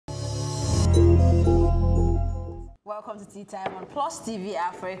Welcome to Tea Time on Plus TV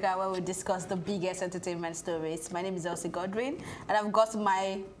Africa, where we discuss the biggest entertainment stories. My name is Elsie Godwin, and I've got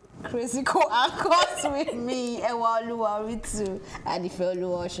my crazy co-anchors with me, Ewaoluwa, Oritu, and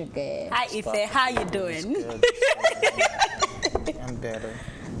Ifeoluwa, Osunkeye. Hi, Ife. How you doing? I'm better.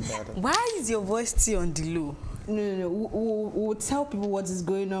 Why is your voice still on the low? No. We'll tell people what is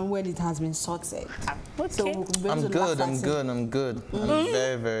going on when it has been sorted. Okay. So I'm good. I'm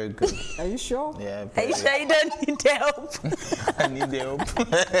very, very good. Are you sure? Yeah. Are you sure you don't need help? I need help.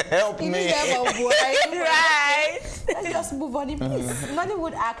 Help You me. need help, boy. Right. Let's just move on in peace.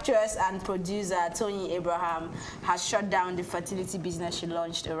 Nollywood actress and producer Tony Abraham has shut down the fertility business she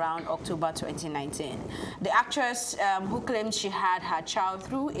launched around October 2019. The actress, who claimed she had her child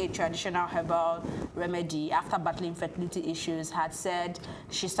through a traditional herbal remedy after battling fertility issues, had said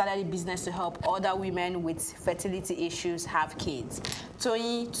she started a business to help other women with fertility issues have kids.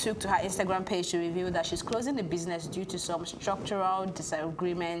 Tony took to her Instagram page to reveal that she's closing the business due to some structural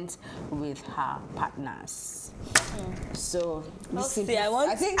disagreements with her partners. So, I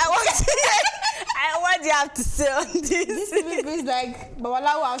want you have to say on this. This is like, but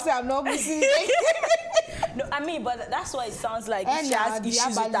I'll say I'm not missing. No, I mean, but that's why it sounds like she has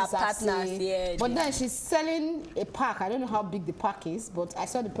issues with her partners. Yeah, but then she's selling a pack. I don't know how big the pack is, but I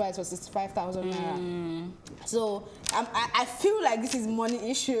saw the price was 65,000 naira. So I feel like this is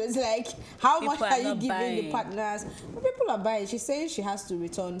money issues. Like, how much are you giving the partners? But people are buying. She's saying she has to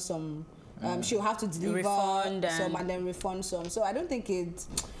return some. She'll have to deliver some and then refund some. So I don't think it's.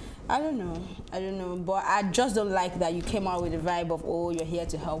 I don't know, but I just don't like that you came out with a vibe of, oh, you're here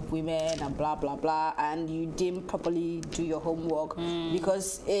to help women and blah blah blah, and you didn't properly do your homework,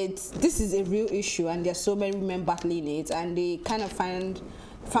 because this is a real issue and there's so many women battling it, and they kind of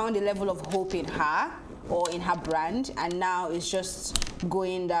found a level of hope in her or in her brand, and now it's just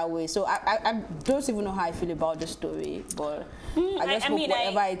going that way. So I don't even know how I feel about the story, but I just hope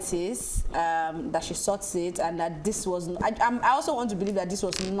whatever it is, that she sorts it, and that this was. I also want to believe that this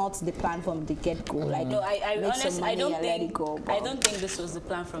was not the plan from the get-go. Like, no, I honestly, I don't think this was the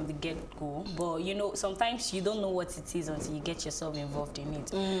plan from the get-go. But you know, sometimes you don't know what it is until you get yourself involved in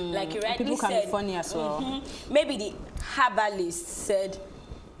it. Like you rightly said, people can be funny as well. Maybe the herbalist said,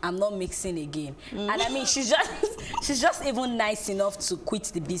 I'm not mixing again. And I mean, she's just even nice enough to quit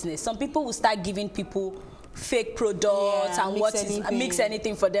the business. Some people will start giving people fake products and mix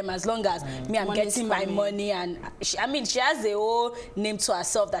anything for them, as long as I'm getting my money. And she has a whole name to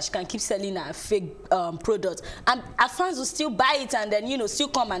herself that she can keep selling her fake products, and her fans will still buy it, and then still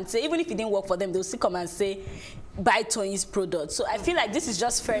come and say, even if it didn't work for them, they'll still come and say, buy Tony's product. So I feel like this is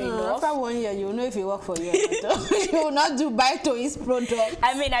just fair enough. After 1 year, you'll know if it work for you. You will not do buy Tony's product.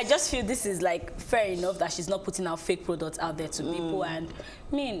 I mean, I just feel this is like fair enough that she's not putting out fake products out there to people. And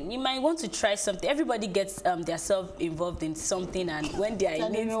I mean, you might want to try something. Everybody gets themselves involved in something, and when they are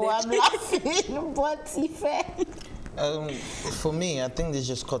in it, I'm laughing, but Ife. For me, I think this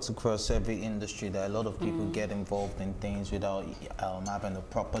just cuts across every industry that a lot of people get involved in things without having a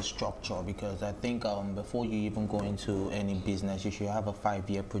proper structure, because I think before you even go into any business, you should have a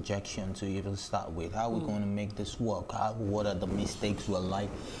 5-year projection to even start with. How are we going to make this work? What are the mistakes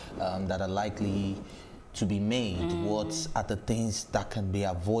that are likely to be made? What are the things that can be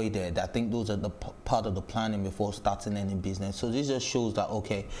avoided? I think those are the part of the planning before starting any business. So this just shows that,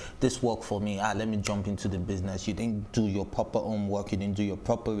 okay, this worked for me, let me jump into the business. You didn't do your proper homework, you didn't do your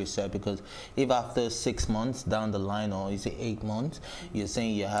proper research, because if after 6 months down the line, or is it 8 months, you're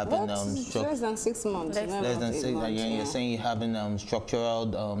saying you're having less than 6 months. Less than 6 months, you're saying you're having structural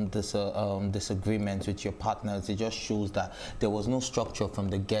disagreements with your partners. It just shows that there was no structure from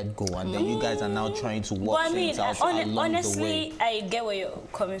the get-go, and then you guys are now trying to work things out honestly, I get where you're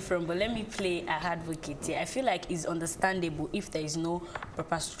coming from, but let me play a advocate here. I feel like it's understandable if there is no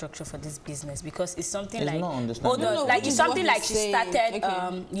proper structure for this business, because it's something like, it's something like she started,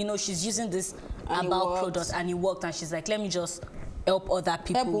 she's using this herbal product and it worked, and she's like, let me just help other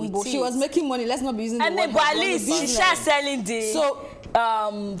people with it. She was making money. Let's not be using the word. And then, at least she's selling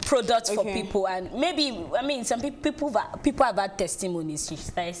the products for people, and maybe some people have had testimonies. She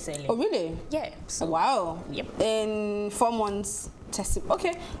started selling. Oh really? Yeah. So, wow. Yep. In 4 months.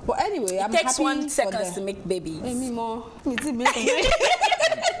 Okay. Well, anyway, I'm happy. It takes 1 second to make babies.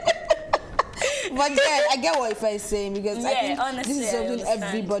 But yeah, I get what Ife is saying, because I think honestly, this is something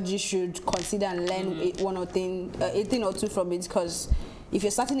everybody should consider and learn a thing or two from it, because if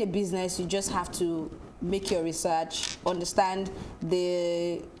you're starting a business, you just have to make your research, understand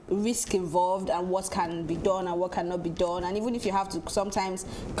the risk involved and what can be done and what cannot be done, and even if you have to sometimes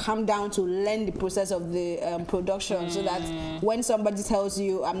come down to learn the process of the production, so that when somebody tells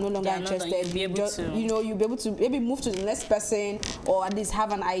you I'm no longer interested, you'll be able to maybe move to the next person, or at least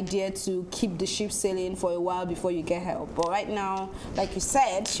have an idea to keep the ship sailing for a while before you get help. But right now, like you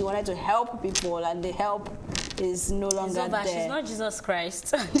said, she wanted to help people, and the help is no longer there. She's not Jesus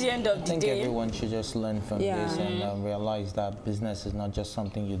Christ at the end of the day. I think everyone should just learn from this and realize that business is not just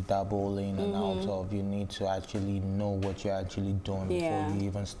something you dabble in and out of. You need to actually know what you're actually doing before you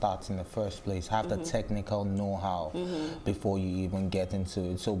even start in the first place. Have the technical know-how before you even get into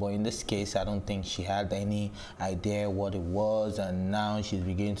it. So, but in this case, I don't think she had any idea what it was, and now she's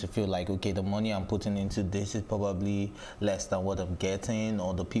beginning to feel like, okay, the money I'm putting into this is probably less than what I'm getting,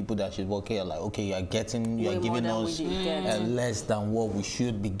 or the people that should work here are like, okay, you're giving us less than what we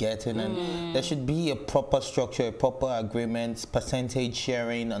should be getting, and there should be a proper structure, a proper agreement, percentage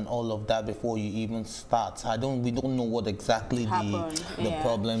sharing, and all of that before you even start. We don't know what exactly the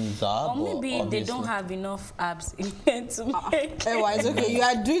problems are. Or maybe they don't have enough abs in there to make. It's okay. You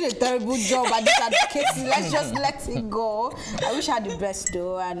are doing a terrible job at this advocacy. Let's just let it go. I wish I had the best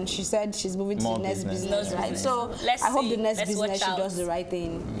though, and she said she's moving to the next business, right? So I hope the next business she does the right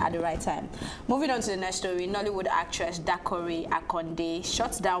thing at the right time. Moving on to the next story, Nollywood actress Dakore Akonde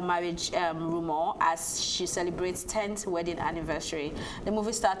shuts down marriage rumor as she celebrates 10th wedding anniversary. The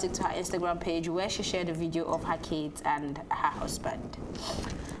movie star took to her Instagram page where she shared a video of her kids and her husband.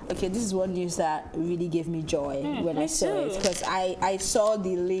 Okay, this is one news that really gave me joy when I saw it, because I saw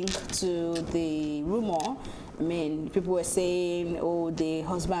the link to the rumor. I mean, people were saying, oh, the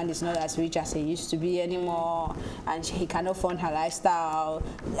husband is not as rich as he used to be anymore, and he cannot fund her lifestyle.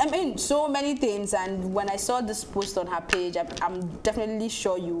 I mean, so many things. And when I saw this post on her page, I'm definitely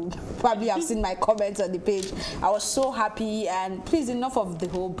sure you probably have seen my comments on the page. I was so happy. And please, enough of the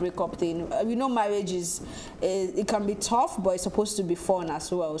whole breakup thing. We know marriage it can be tough, but it's supposed to be fun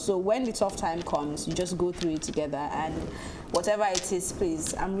as well. So when the tough time comes, you just go through it together. And whatever it is,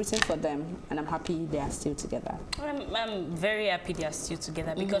 please, I'm rooting for them, and I'm happy they are still together. I'm very happy they are still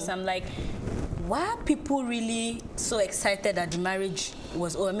together, because I'm like, why are people really so excited that the marriage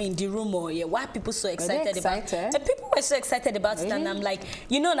was, the rumor, why are people so excited about it? And people were so excited about it, and I'm like,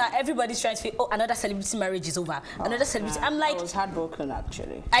 now everybody's trying to feel, oh, another celebrity marriage is over. Another celebrity. I'm like, I was heartbroken,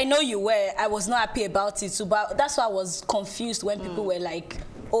 actually. I know you were. I was not happy about it, so, but that's why I was confused when people were like,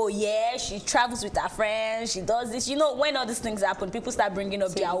 oh yeah, she travels with her friends, she does this. When all these things happen, people start bringing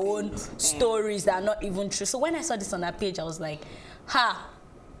up their own stories that are not even true. So when I saw this on her page, I was like,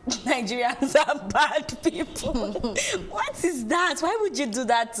 Nigerians are bad people. What is that? Why would you do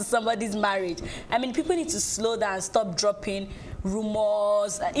that to somebody's marriage? I mean, people need to slow down, stop dropping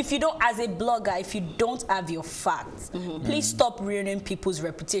rumors. If you don't, as a blogger, if you don't have your facts, please stop ruining people's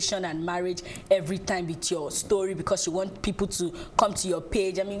reputation and marriage every time with your story because you want people to come to your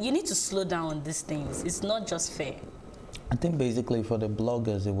page. I mean, you need to slow down on these things. It's not just fair. I think basically for the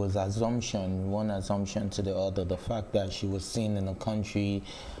bloggers, it was one assumption to the other. The fact that she was seen in a country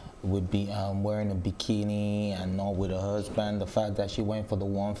with wearing a bikini and not with her husband. The fact that she went for the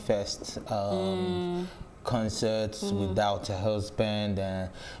One Fest concerts without a husband, and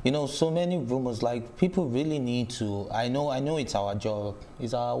so many rumors. Like, people really need to, I know it's our job,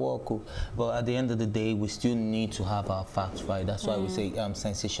 it's our work, but at the end of the day we still need to have our facts right. That's why we say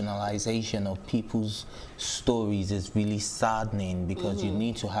sensationalization of people's stories is really saddening, because you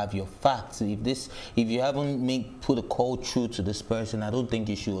need to have your facts. If you haven't put a call through to this person, I don't think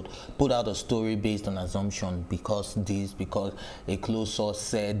you should put out a story based on assumption, because a close source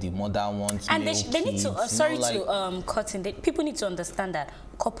said the mother wants and male they need to sorry to cut in. People need to understand that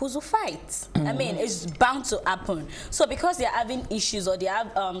couples will fight. I mean, it's bound to happen. So because they're having issues or they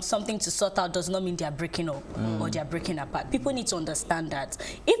have something to sort out does not mean they're breaking up or they're breaking apart. People need to understand that.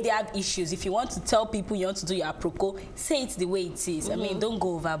 If they have issues, if you want to tell people you want to do your apropos, say it the way it is. I mean, don't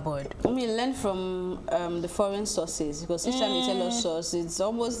go overboard. I mean, learn from the foreign sources, because each time you tell us source, it's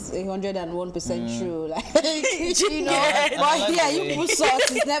almost 101% true. Like, but yeah, you put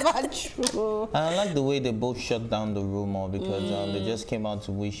source, it's never true. I like the way they both shut down the rumor, because they just came out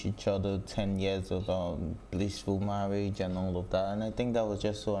to wish each other 10 years of blissful marriage and all of that, and I think that was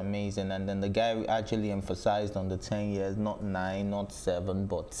just so amazing. And then the guy actually emphasized on the 10 years, not 9, not 7,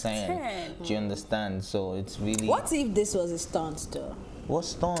 but 10. Do you understand? So it's really... What if this was a stunt, though? What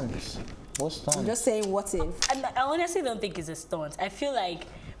stunt? What stunt? I'm just saying, what if? I honestly don't think it's a stunt. I feel like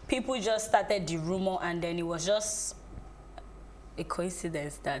people just started the rumor and then it was just a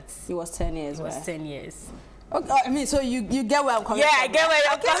coincidence that it was 10 years. It was 10 years. Okay, I mean, so you get where I'm coming from. Yeah, I get where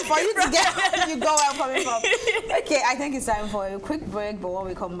you're coming from. For you to get, you go where I'm coming from. Okay, I think it's time for a quick break, but when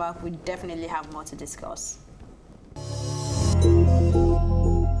we come back, we definitely have more to discuss.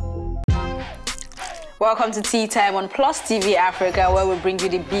 Welcome to Tea Time on Plus TV Africa, where we bring you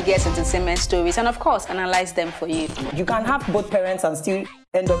the biggest entertainment stories and, of course, analyze them for you. You can have both parents and still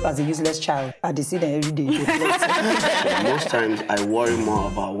end up as a useless child. I see them every day. Most times I worry more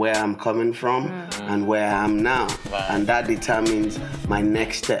about where I'm coming from and where I am now. And that determines my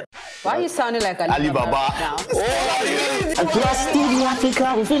next step. Why are you sounding like Alibaba now? Plus TV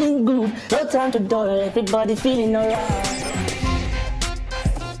Africa, we're feeling good. No time to dull, everybody feeling alright.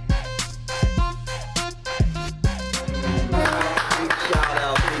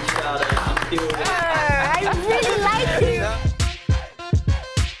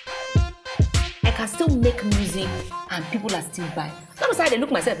 I still make music and people are still buying. Sometimes I look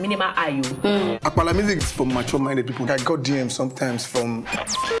myself minimal IU. Akpala music is for mature-minded people. I got DMs sometimes from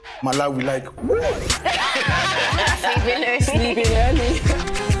Malawi, like, Sleeping early.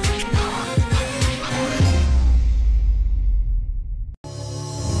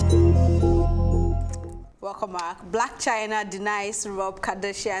 Welcome back. Black China denies Rob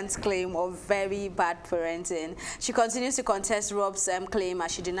Kardashian's claim of very bad parenting. She continues to contest Rob's claim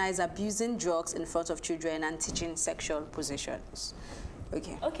as she denies abusing drugs in front of children and teaching sexual positions.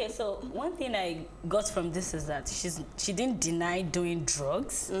 Okay, so one thing I got from this is that she didn't deny doing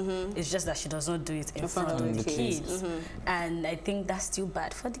drugs. It's just that she does not do it in front of the kids. And I think that's still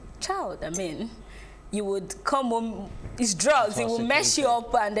bad for the child. I mean, you would come home, it's drugs, it will mess you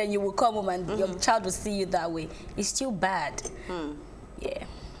up, and then you will come home and your child will see you that way. It's still bad. Yeah.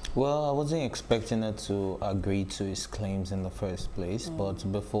 Well, I wasn't expecting her to agree to his claims in the first place, but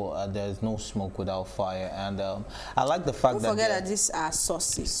before, there's no smoke without fire, and I like the fact that... Don't forget that these are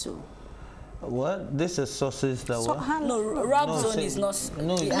sources, so... What? This is sources that were... No, Rob's own is not...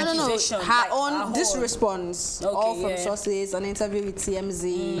 No. Her own, this response, all from sources, an interview with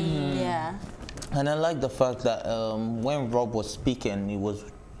TMZ, yeah. And I like the fact that when Rob was speaking, it was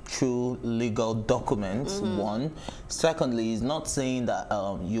through legal documents, one. Secondly, he's not saying that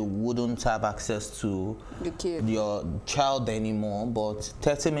you wouldn't have access to your child anymore, but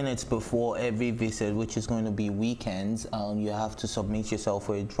 30 minutes before every visit, which is going to be weekends, you have to submit yourself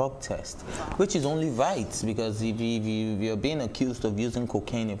for a drug test, which is only right, because if you're being accused of using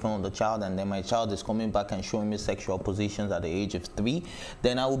cocaine in front of the child, and then my child is coming back and showing me sexual positions at the age of 3,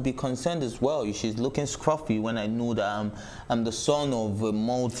 then I would be concerned as well. She's looking scruffy when I know that I'm the son of a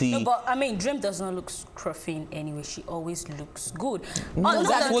multi... No, but I mean, Dream does not look scruffy in any way. She always looks good. No,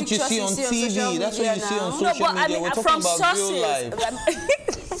 that's what you see on TV. That's what you see on social media. We're talking about real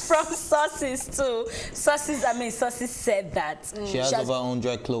life. From sources too. Sources said that she has over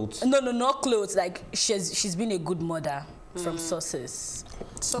 100 clothes. No, not clothes. Like she's been a good mother. From sources.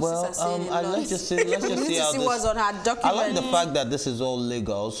 Well, let's just see how this... what's on her document. I like the fact that this is all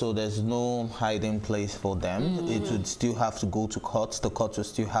legal, so there's no hiding place for them. It would still have to go to court. The court will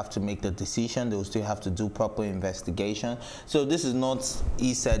still have to make the decision. They will still have to do proper investigation. So this is not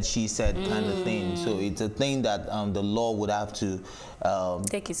he said, she said kind of thing. So it's a thing that the law would have to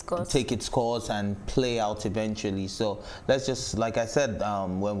take its course and play out eventually. So let's just, like I said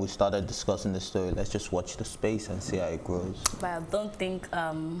when we started discussing the story, let's just watch the space and see how it grows. But I don't think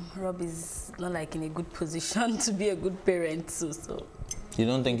Rob is not like in a good position to be a good parent too. So you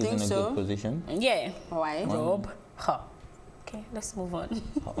don't think he's in a good position? Yeah. Why? Rob. Okay, let's move on.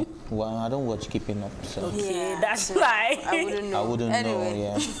 Well, I don't watch Keeping Up, so okay, that's why. I wouldn't know.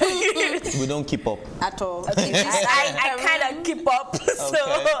 Yeah. We don't keep up at all. Okay, I kind of keep up.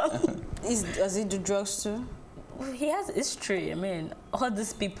 So does he do drugs too? He has history. I mean, all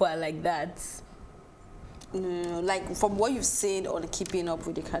these people are like that. No, like from what you've seen on Keeping Up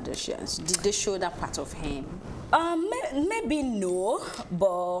with the Kardashians, did they show that part of him? Maybe no,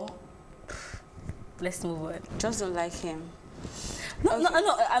 but let's move on. Just don't like him. No,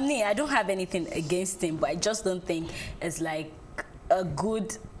 I mean, I don't have anything against him, but I just don't think it's like a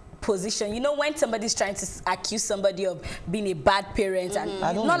good position. You know, when somebody's trying to accuse somebody of being a bad parent, and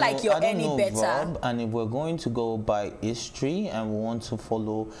not like you're any better. Rob, and if we're going to go by history and we want to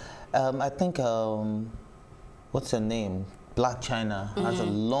follow, I think what's her name? Black China has a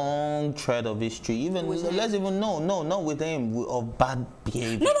long thread of history. Even let's even not with him, of bad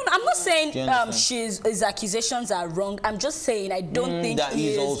behavior. No, I'm not saying his accusations are wrong. I'm just saying I don't think that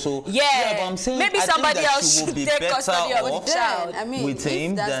he's also. Yeah, but I'm saying maybe somebody else should take custody of the child. I mean, with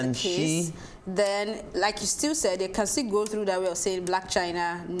him than she. then, like you still said, they can still go through that way of saying Black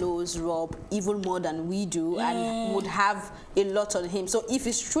China knows Rob even more than we do and would have a lot on him. So if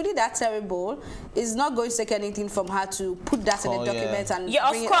it's truly that terrible, it's not going to take anything from her to put that in a document and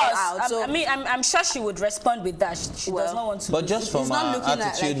bring it all out. So, I mean, I'm sure she would respond with that. She does not want to. But just from her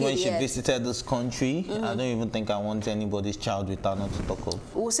attitude like when she visited this country, I don't even think I want anybody's child with her not to talk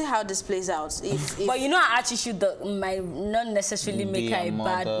of. We'll see how this plays out. If but you know, her attitude might not necessarily make her a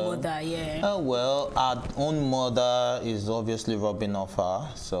bad mother. Yeah. Oh well, our own mother is obviously rubbing off her,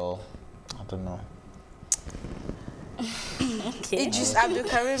 so I don't know. Okay. Idris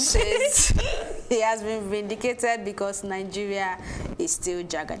Abdulkarim says he has been vindicated because Nigeria is still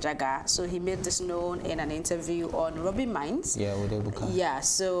jaga jaga. So he made this known in an interview on Robin Minds. Yeah, with Ebuka. Yeah,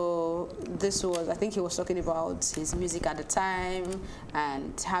 so this was, I think he was talking about his music at the time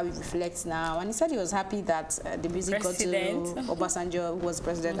and how he reflects now. And he said he was happy that the music got to Obasanjo, who was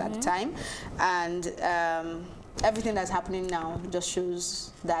president at the time. And everything that's happening now just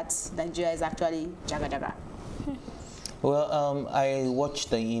shows that Nigeria is actually jaga jaga. Well, I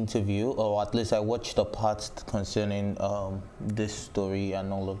watched the interview, or at least I watched the parts concerning this story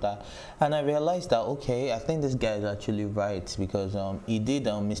and all of that, and I realized that, okay, I think this guy is actually right, because he did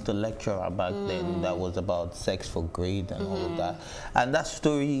Mr. Lecturer back then that was about sex for grade and all of that, and that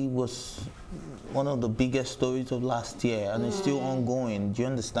story was one of the biggest stories of last year, and it's still ongoing. Do you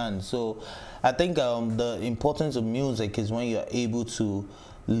understand? So I think the importance of music is when you're able to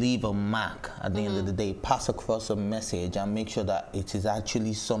leave a mark at the end of the day, pass across a message and make sure that it is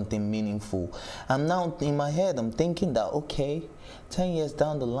actually something meaningful. And now in my head, I'm thinking that, okay, 10 years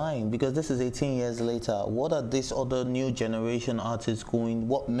down the line, because this is 18 years later, what are these other new generation artists going,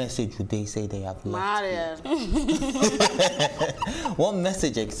 what message would they say they have left? What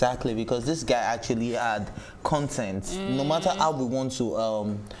message exactly? Because this guy actually had content. No matter how we want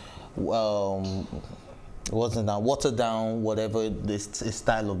to wasn't that watered down whatever this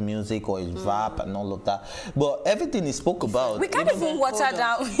style of music or his rap and all of that, but everything he spoke about, we can't even water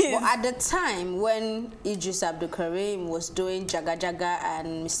down. But at the time when Idris Abdulkarim was doing Jaga Jaga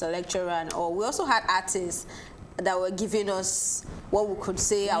and Mr. Lecturer and all, we also had artists that were giving us what we could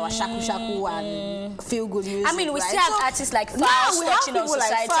say our shaku shaku and feel good music. I mean, we still have artists like Fowls touching on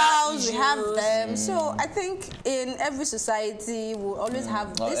society. Like Fowls, we have them. So I think in every society we'll always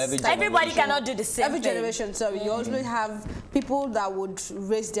have this. Everybody cannot do the same. Every generation, sorry, you always have people that would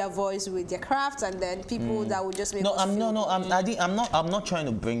raise their voice with their craft, and then people that would just make. I'm not trying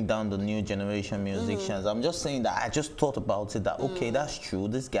to bring down the new generation musicians. I'm just saying that I just thought about it, that okay, that's true.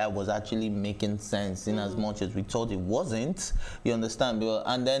 This guy was actually making sense in as much as we thought it wasn't. You understand?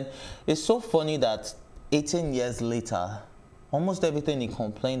 And then it's so funny that 18 years later, almost everything he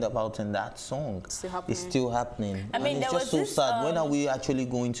complained about in that song is still happening. I mean, it's just so sad. When are we actually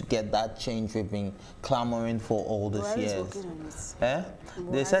going to get that change we've been clamoring for all these years?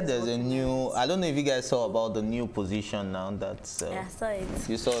 They said there's a new, I don't know if you guys saw about the new position now that's... yeah, I saw it.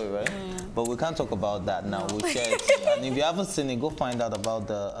 You saw it, right? But we can't talk about that now. We'll share it. And if you haven't seen it, go find out about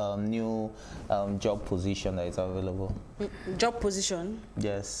the new job position that is available. Job position?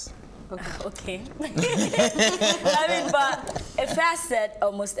 Yes. Okay. I mean, but if I said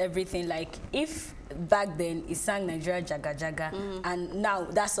almost everything, like if back then he sang Nigeria Jaga Jaga, and now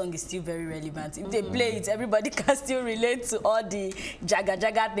that song is still very relevant. If they play it, everybody can still relate to all the Jaga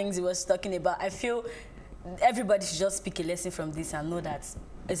Jaga things he was talking about. I feel everybody should just pick a lesson from this and know that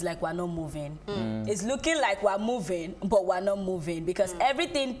it's like we're not moving. It's looking like we're moving, but we're not moving, because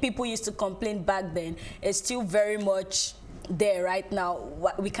everything people used to complain back then is still very much there right now.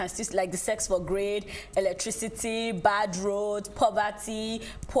 We can still, like the sex for grade, electricity, bad roads, poverty,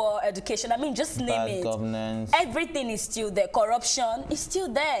 poor education. I mean, just name it. Bad governance. Everything is still there. Corruption is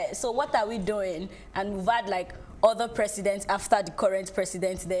still there. So what are we doing? And we've had like other presidents after the current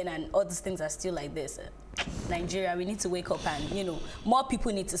president then, and all these things are still like this. Nigeria, we need to wake up, and you know, more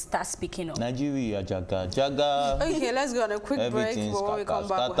people need to start speaking up. Nigeria Jaga Jaga. Okay, let's go on a quick break. But when we come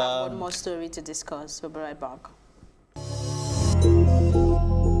back, we'll have one more story to discuss. We'll be right back.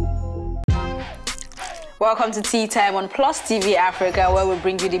 Welcome to Tea Time on Plus TV Africa, where we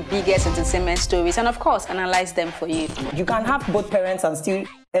bring you the biggest entertainment stories and, of course, analyze them for you. You can have both parents and still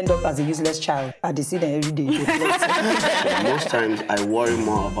end up as a useless child. I see them every day. Most times I worry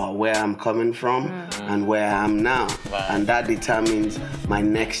more about where I'm coming from and where I am now, and that determines my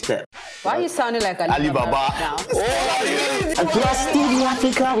next step. Why are you sounding like Alibaba now? Plus TV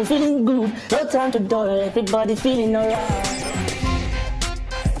Africa, we're feeling good. No time to dull, everybody feeling alright.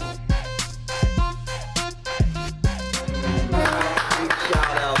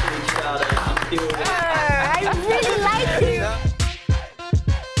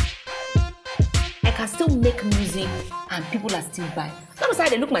 can still make music and people are still buying. Not say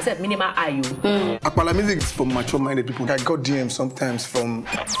they look myself minimal eye. Akpala music is for mature-minded people. I got DMs sometimes from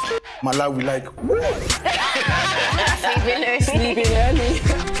Malawi, like, Sleeping early.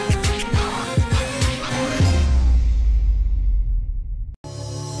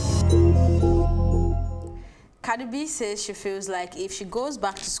 Cardi B says she feels like if she goes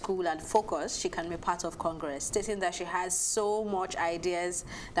back to school and focus, she can be part of Congress, stating that she has so much ideas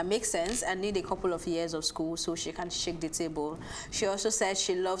that make sense and need a couple of years of school so she can shake the table. She also said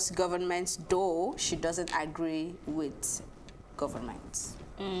she loves government, though she doesn't agree with government.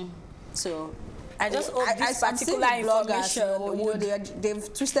 So I just hope this particular information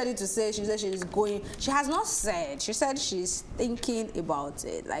they've twisted it to say she said she's going. She has not said. She said she's thinking about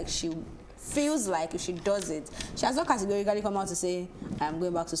it. Like she feels like if she does it, she has not categorically come out to say I'm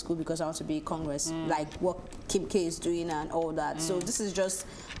going back to school because I want to be in Congress, like what Kim K is doing and all that. So this is just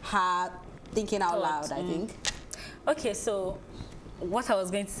her thinking out loud, I think. Okay, so what I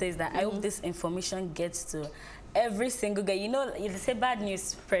was going to say is that I hope this information gets to every single girl. You know, they say bad news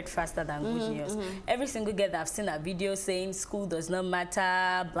spread faster than good news. Every single girl that I've seen a video saying school does not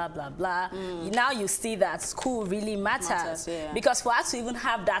matter, blah, blah, blah. Now you see that school really matters. Because for her to even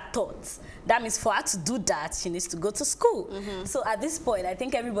have that thought, that means for her to do that, she needs to go to school. So at this point, I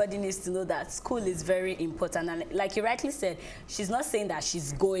think everybody needs to know that school is very important. And like you rightly said, she's not saying that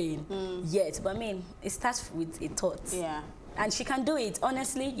she's going yet. But I mean, it starts with a thought. And she can do it.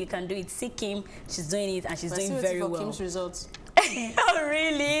 Honestly, you can do it. See Kim, she's doing it, and she's doing very well. Kim's results. Oh,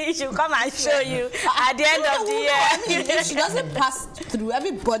 really? She'll come and show you at the end of the year. I mean, if she doesn't pass through,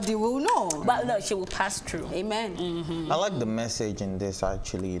 everybody will know. But no, she will pass through. Amen. I like the message in this,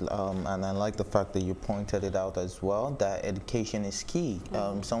 actually, and I like the fact that you pointed it out as well, that education is key.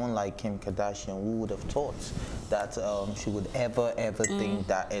 Someone like Kim Kardashian, who would have thought that she would ever think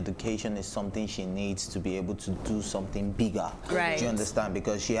that education is something she needs to be able to do something bigger. Right. Do you understand?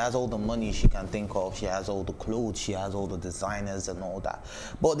 Because she has all the money she can think of, she has all the clothes, she has all the designers and all that.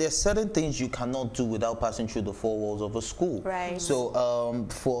 But there's certain things you cannot do without passing through the four walls of a school. Right. So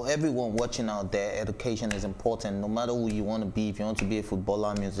for everyone watching out there, education is important, no matter who you want to be, if you want to be a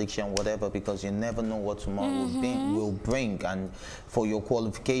footballer, musician, whatever, because you never know what tomorrow will bring. And for your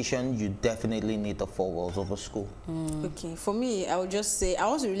qualification, you definitely need the four walls of a school. Okay, for me, I would just say, I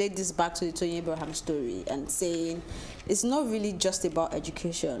want to relate this back to the Tony Abraham story and saying it's not really just about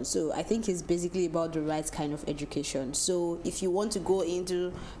education. So I think it's basically about the right kind of education. So if you want to go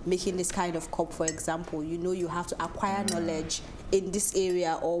into making this kind of cup, for example, you know you have to acquire knowledge in this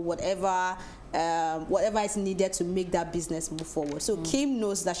area or whatever is needed to make that business move forward. So Kim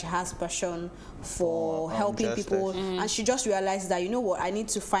knows that she has passion for helping people, and she just realized that, you know what, I need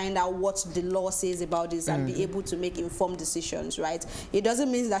to find out what the law says about this and be able to make informed decisions, right? It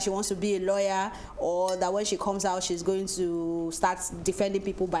doesn't mean that she wants to be a lawyer or that when she comes out she's going to start defending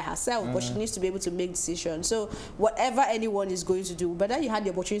people by herself, but she needs to be able to make decisions. So whatever anyone is going to do, whether you had the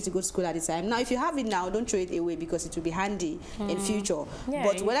opportunity to go to school at the time, now if you have it now, don't throw it away because it will be handy in future.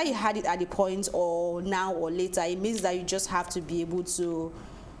 But whether you had it at the point or now or later, it means that you just have to be able to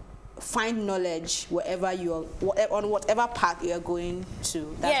find knowledge wherever you're on whatever path you're going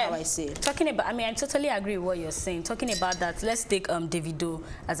to. That's how I say it. Talking about, I mean, I totally agree with what you're saying. Talking about that, let's take Davido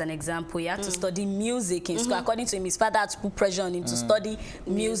as an example. He had to study music in school. According to him, his father had to put pressure on him to study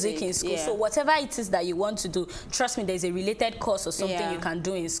music in school. So whatever it is that you want to do, trust me, there's a related course or something you can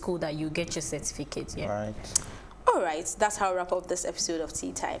do in school that you get your certificate. Right. All right, that's how we wrap up this episode of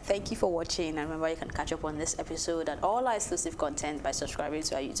Tea Time. Thank you for watching, and remember you can catch up on this episode and all our exclusive content by subscribing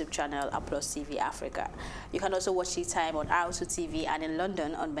to our YouTube channel, Plus TV Africa. You can also watch Tea Time on Oritu TV and in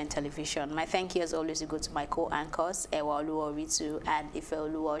London on Ben Television. My thank you as always go to my co-anchors, Ewaoluwa, Oritu, and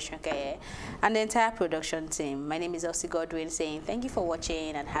Ifeoluwa, Osunkeye, and the entire production team. My name is Elsie Godwin saying thank you for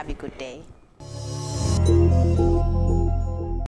watching and have a good day.